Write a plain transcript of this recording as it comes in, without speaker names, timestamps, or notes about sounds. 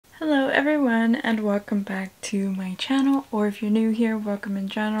everyone, and welcome back to my channel, or if you're new here, welcome in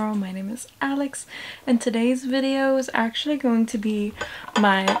general. My name is Alex, and today's video is actually going to be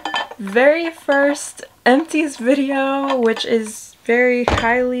my very first Empties video, which is very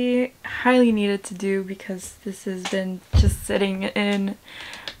highly needed to do because this has been just sitting in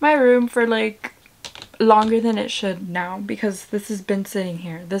my room for like longer than it should now, because this has been sitting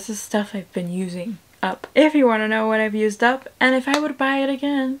here. This is stuff I've been using up. If you want to know what I've used up and if I would buy it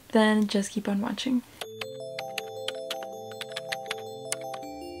again, then just keep on watching.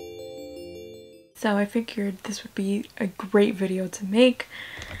 So I figured this would be a great video to make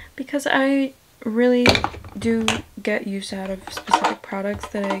because I really do get use out of specific products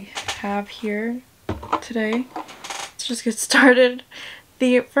that I have here today. Let's just get started.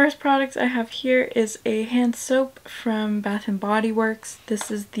 The first product I have here is a hand soap from Bath & Body Works.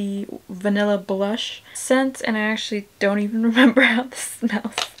 This is the Vanilla Blush scent, and I actually don't even remember how this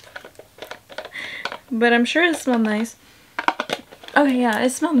smells. But I'm sure it smelled nice. Okay, yeah,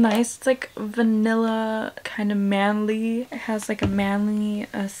 it smelled nice. It's like vanilla, kind of manly. It has like a manly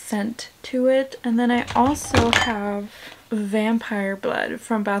scent to it. And then I also have Vampire Blood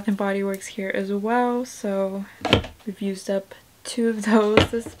from Bath & Body Works here as well. So we've used up two of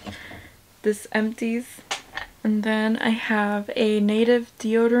those this Empties. And then I have a native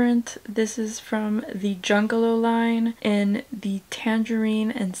deodorant. This is from the Jungalow line in the Tangerine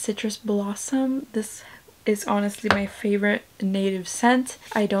and Citrus Blossom. This is honestly my favorite native scent.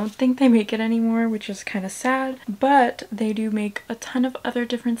 I don't think they make it anymore, which is kind of sad, but they do make a ton of other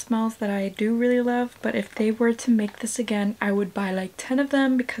different smells that I do really love. But if they were to make this again, I would buy like 10 of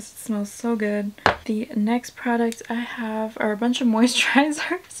them because it smells so good. The next product I have are a bunch of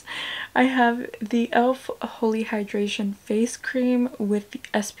moisturizers. I have the e.l.f. Holy Hydration Face Cream with the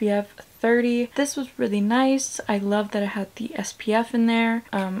SPF 30. This was really nice. I love that it had the SPF in there,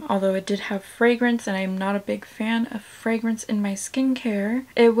 although it did have fragrance, and I'm not a big fan of fragrance in my skincare.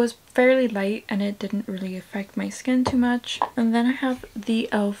 It was fairly light and it didn't really affect my skin too much. And then I have the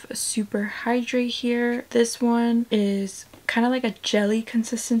e.l.f. SuperHydrate here. This one is kind of like a jelly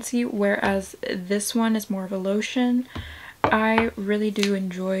consistency, whereas this one is more of a lotion. I really do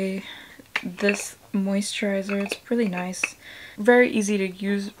enjoy this moisturizer. It's really nice. Very easy to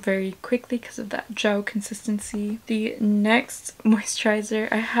use very quickly because of that gel consistency. The next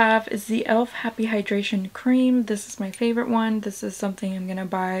moisturizer I have is the e.l.f. Happy Hydration Cream. This is my favorite one. This is something I'm gonna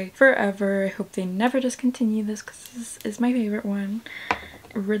buy forever. I hope they never discontinue this because this is my favorite one.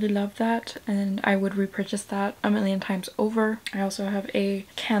 Really love that, and I would repurchase that a million times over. I also have a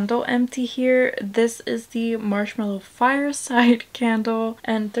candle empty here. This is the Marshmallow Fireside candle,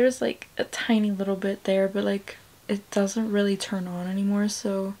 and there's like a tiny little bit there, but like it doesn't really turn on anymore,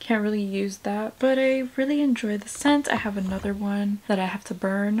 so can't really use that. But I really enjoy the scent. I have another one that I have to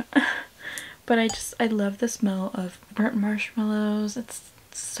burn but I love the smell of burnt marshmallows. It's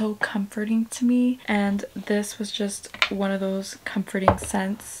so comforting to me, and this was just one of those comforting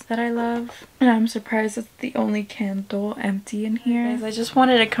scents that I love. And I'm surprised it's the only candle empty in here. Guys, I just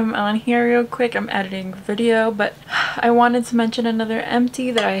wanted to come on here real quick. I'm editing video, but I wanted to mention another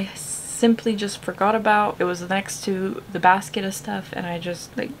empty that I simply just forgot about. It was next to the basket of stuff and I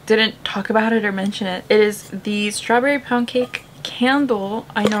just like didn't talk about it or mention it. It is the Strawberry Poundcake candle.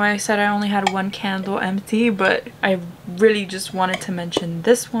 I know I said I only had one candle empty, but I really just wanted to mention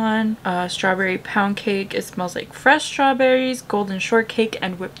this one. Strawberry Poundcake. It smells like fresh strawberries, golden shortcake,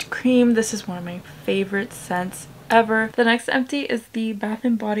 and whipped cream. This is one of my favorite scents ever. The next empty is the Bath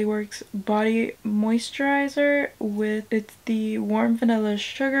 & Body Works body moisturizer it's the warm vanilla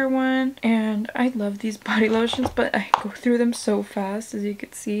sugar one, and I love these body lotions, but I go through them so fast. As you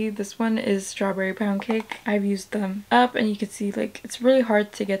can see, this one is Strawberry Poundcake. I've used them up, and you can see like it's really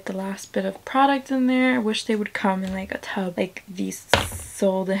hard to get the last bit of product in there. I wish they would come in like a tub like these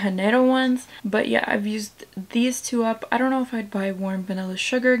Sol de Janeiro ones, but yeah, I've used these two up. I don't know if I'd buy warm vanilla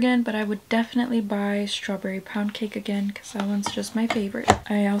sugar again, but I would definitely buy Strawberry Poundcake again because that one's just my favorite.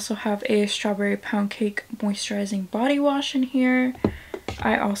 I also have a Strawberry Poundcake moisturizing body wash in here.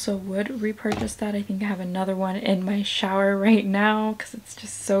 I also would repurchase that. I think I have another one in my shower right now because it's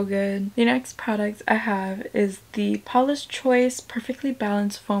just so good. The next product I have is the Paula's Choice Perfectly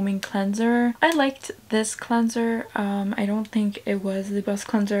Balanced Foaming Cleanser. I liked this cleanser. I don't think it was the best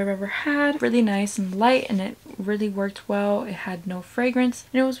cleanser I've ever had. Really nice and light, and it really worked well. It had no fragrance,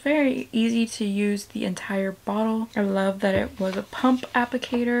 and it was very easy to use the entire bottle. I love that it was a pump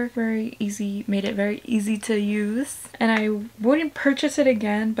applicator. Very easy, made it very easy to use, and I wouldn't purchase it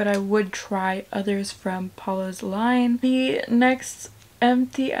again, but I would try others from Paula's line. The next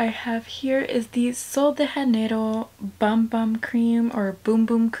empty I have here is the Sol de Janeiro Bum Bum Cream or Boom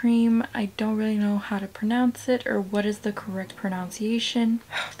Boom Cream. I don't really know how to pronounce it or what is the correct pronunciation.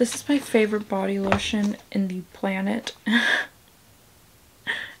 This is my favorite body lotion in the planet.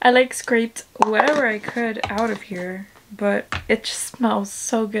 I like scraped whatever I could out of here, but it just smells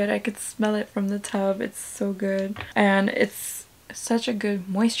so good. I could smell it from the tub. It's so good. And it's such a good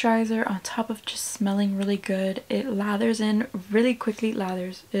moisturizer on top of just smelling really good. It lathers in really quickly.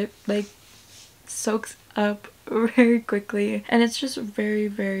 It like soaks up very quickly, and it's just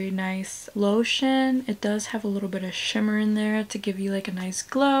very nice lotion. It does have a little bit of shimmer in there to give you like a nice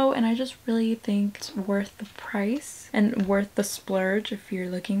glow, and I just really think it's worth the price and worth the splurge if you're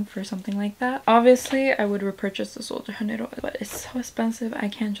looking for something like that. Obviously I would repurchase the Sol de Janeiro, but it's so expensive I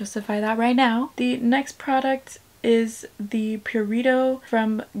can't justify that right now. The next product is the Purito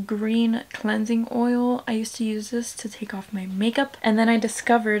from Green Cleansing Oil. I used to use this to take off my makeup, and then I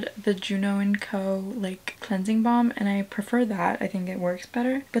discovered the Juno & Co. like cleansing balm, and I prefer that. I think it works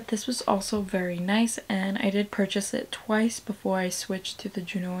better. But this was also very nice, and I did purchase it twice before I switched to the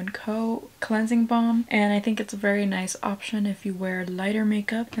Juno & Co. cleansing balm, and I think it's a very nice option if you wear lighter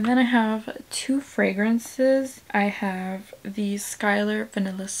makeup. And then I have two fragrances. I have the Skylar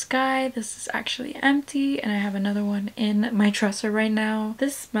Vanilla Sky. This is actually empty, and I have another one in my dresser right now.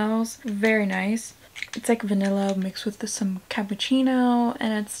 This smells very nice. It's like vanilla mixed with some cappuccino,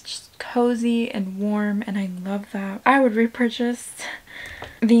 and it's just cozy and warm, and I love that. I would repurchase.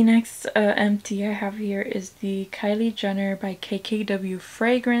 The next empty I have here is the Kylie Jenner by KKW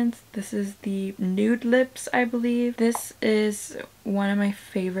fragrance. This is the Nude Lips, I believe. This is one of my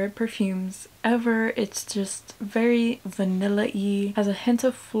favorite perfumes ever. It's just very vanilla-y. Has a hint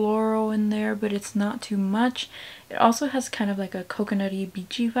of floral in there, but it's not too much. It also has kind of like a coconutty,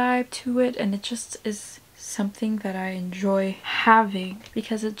 beachy vibe to it, and it just is something that I enjoy having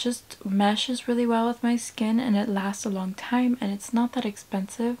because it just meshes really well with my skin, and it lasts a long time, and it's not that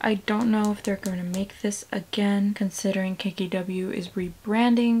expensive. I don't know if they're going to make this again, considering KKW is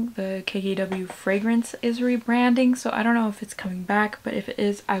rebranding. The KKW fragrance is rebranding, so I don't know if it's coming back, but if it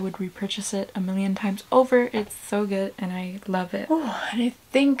is, I would repurchase it a million times over. It's so good and I love it. Oh, and I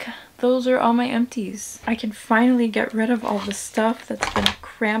think those are all my empties. I can finally get rid of all the stuff that's been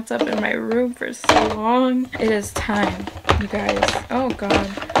cramped up in my room for so long. It is time, you guys. Oh god.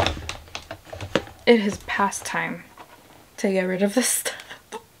 It is past time to get rid of this stuff.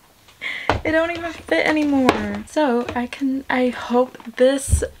 It don't even fit anymore. So I hope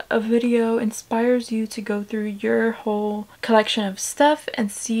this video inspires you to go through your whole collection of stuff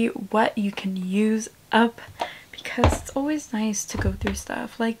and see what you can use up, because it's always nice to go through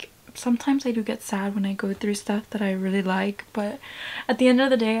stuff. Like, sometimes I do get sad when I go through stuff that I really like, but at the end of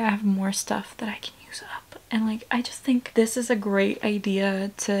the day I have more stuff that I can use up. And like, I just think this is a great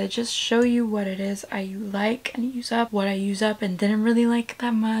idea to just show you what it is I like and use up, what I use up and didn't really like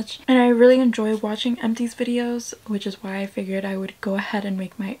that much. And I really enjoy watching Empties videos, which is why I figured I would go ahead and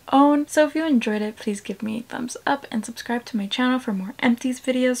make my own. So if you enjoyed it, please give me a thumbs up and subscribe to my channel for more Empties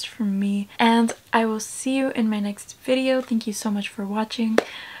videos from me. And I will see you in my next video. Thank you so much for watching.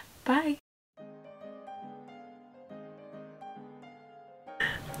 Bye!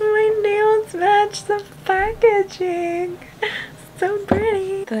 My nails match the packaging. So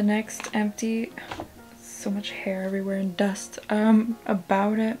pretty. The next empty, so much hair everywhere and dust.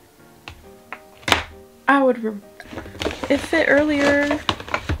 About it. I would, it fit earlier.